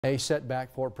A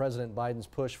setback for President Biden's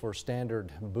push for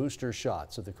standard booster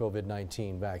shots of the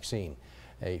COVID-19 vaccine.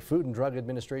 A Food and Drug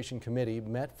Administration committee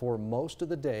met for most of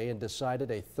the day and decided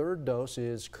a third dose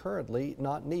is currently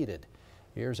not needed.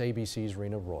 Here's ABC's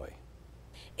Rena Roy.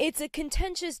 It's a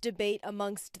contentious debate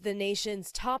amongst the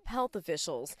nation's top health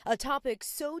officials, a topic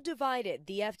so divided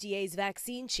the FDA's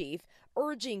vaccine chief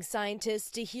urging scientists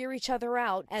to hear each other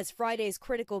out as Friday's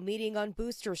critical meeting on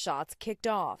booster shots kicked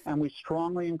off. And we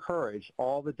strongly encourage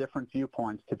all the different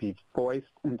viewpoints to be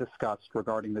voiced and discussed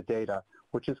regarding the data,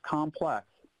 which is complex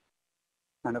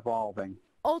and evolving.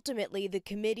 Ultimately, the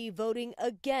committee voting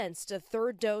against a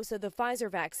third dose of the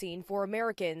Pfizer vaccine for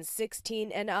Americans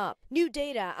 16 and up. New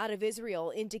data out of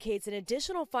Israel indicates an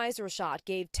additional Pfizer shot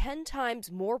gave 10 times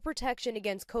more protection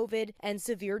against COVID and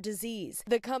severe disease.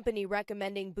 The company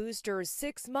recommending boosters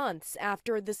 6 months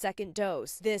after the second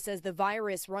dose. This as the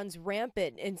virus runs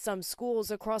rampant in some schools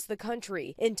across the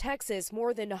country. In Texas,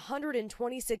 more than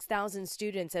 126,000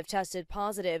 students have tested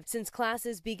positive since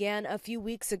classes began a few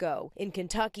weeks ago. In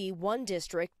Kentucky, one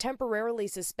district temporarily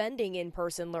suspending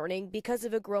in-person learning because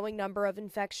of a growing number of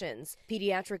infections.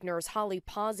 Pediatric nurse Holly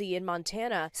Pazzi in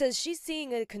Montana says she's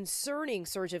seeing a concerning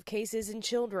surge of cases in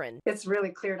children. It's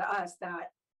really clear to us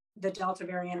that the Delta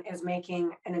variant is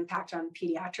making an impact on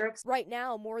pediatrics. Right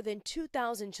now, more than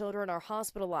 2,000 children are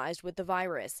hospitalized with the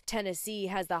virus. Tennessee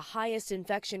has the highest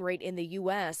infection rate in the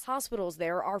U.S. Hospitals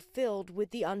there are filled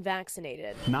with the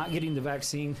unvaccinated. Not getting the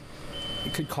vaccine,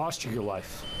 it could cost you your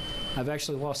life. I've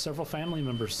actually lost several family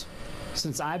members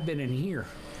since I've been in here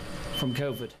from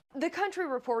COVID. The country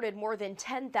reported more than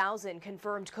 10,000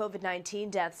 confirmed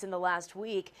COVID-19 deaths in the last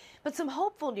week, but some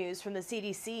hopeful news from the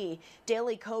CDC.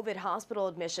 Daily COVID hospital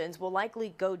admissions will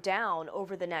likely go down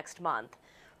over the next month.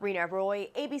 Rena Roy,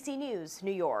 ABC News,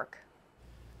 New York.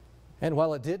 And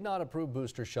while it did not approve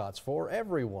booster shots for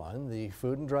everyone, the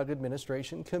Food and Drug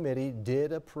Administration committee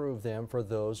did approve them for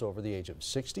those over the age of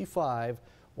 65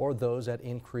 or those at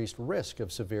increased risk of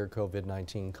severe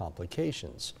COVID-19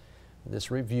 complications.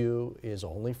 This review is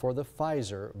only for the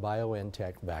Pfizer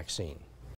BioNTech vaccine.